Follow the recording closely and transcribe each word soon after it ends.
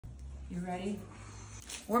You ready?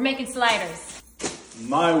 We're making sliders.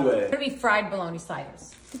 My way. It's gonna be fried bologna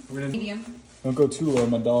sliders. We're gonna Medium. Don't go too low,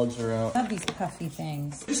 my dogs are out. Love these puffy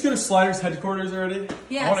things. Just go to Sliders headquarters already?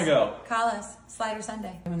 Yes. I wanna go. Call us. Slider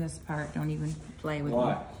Sunday. Doing this part, don't even play with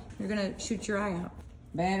Why? me. You're gonna shoot your eye out.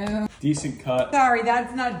 Boom. Decent cut. Sorry,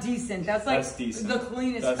 that's not decent. That's like decent. the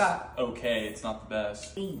cleanest That's cut. okay, it's not the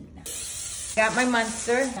best. Clean. Got my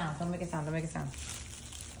muenster. No, don't make a sound, don't make a sound.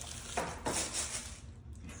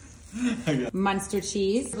 Okay. Muenster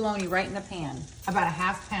cheese. Bologna right in the pan. About a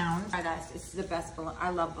 ½ pound. Try that. This is the best bologna. I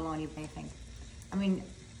love bologna anything. I mean,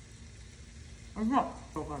 it's not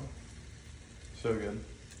so good. So good.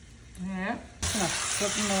 Yeah. Just gonna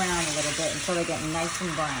flip them around a little bit until they get nice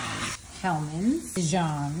and brown. Hellman's,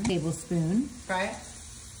 Dijon, tablespoon. Try it.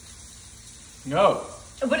 No.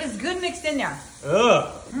 But it's good mixed in there.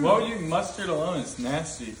 Ugh. Why would you mustard alone? It's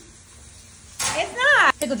nasty. It's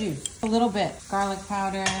not. Pickle juice. A little bit. Garlic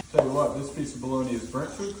powder. Tell you what, this piece of bologna is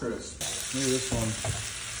burnt to a crisp. Maybe this one.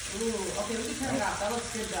 Ooh, okay, we can turn it off. That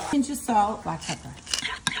looks good though. Pinch of salt, black pepper.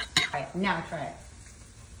 All right, now try it.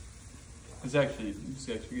 It's actually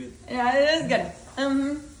good. Yeah, it is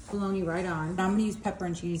good. Bologna right on. I'm gonna use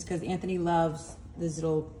pepperoncinis because Anthony loves these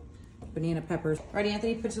little banana peppers. Ready,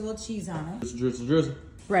 Anthony? Put your little cheese on it. Drizzle.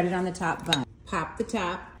 Spread it on the top bun. Pop the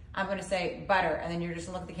top. I'm gonna say butter, and then you're just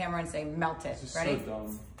gonna look at the camera and say melt it. This is Ready? so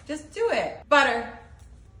dumb. Just do it. Butter.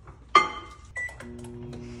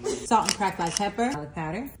 Salt and cracked black pepper. Garlic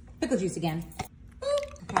powder. Pickle juice again.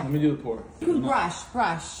 Okay. Let me do the pour.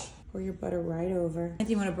 Brush. Pour your butter right over. Anthony,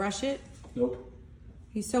 you wanna brush it? Nope.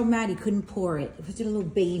 He's so mad he couldn't pour it. It was just a little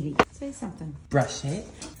baby. Say something. Brush it.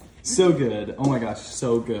 So good. Oh my gosh,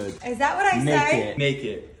 so good. Is that what I say? Make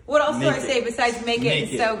it. What else do I say besides make it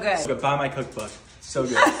and so good? So buy my cookbook. So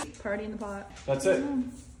good. Party in the pot. That's it.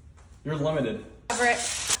 You're limited. Cover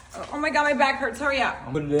it. Oh my God, my back hurts. Hurry up.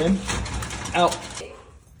 I'll put it in. Out.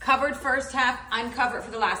 Covered first half, uncovered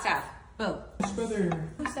for the last half. Boom. Brother.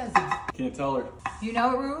 Who says that? Can't tell her. You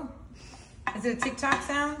know it, Rue? Is it a TikTok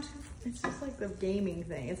sound? It's just like the gaming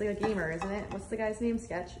thing. It's like a gamer, isn't it? What's the guy's name?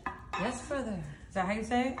 Sketch? Yes, brother. Is that how you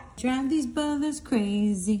say it? Drive these brothers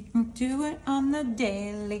crazy. Do it on the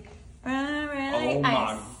daily. Really Oh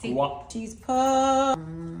my God. Cheese puff.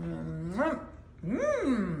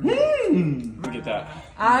 Look at that.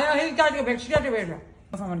 I know, he's got to go back. She got to go back.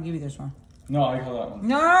 I'm going to give you this one. No, I got that one.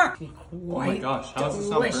 No. Oh my gosh, how is this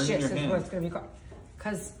not burning your Delicious is hand? what it's going to be called.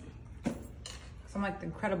 Because I'm like the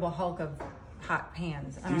Incredible Hulk of hot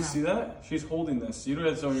pans. I Do don't you know. see that? She's holding this. You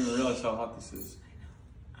guys don't even realize how hot this is.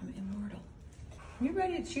 I'm immortal. You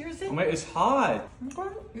ready to cheers it? Oh my, it's hot. Okay,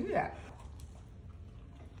 do that.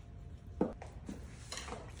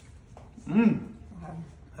 Mmm. Okay.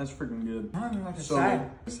 That's freaking good. I don't know what to So say.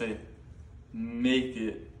 good. Say, make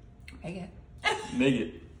it. Make it. Make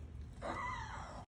it.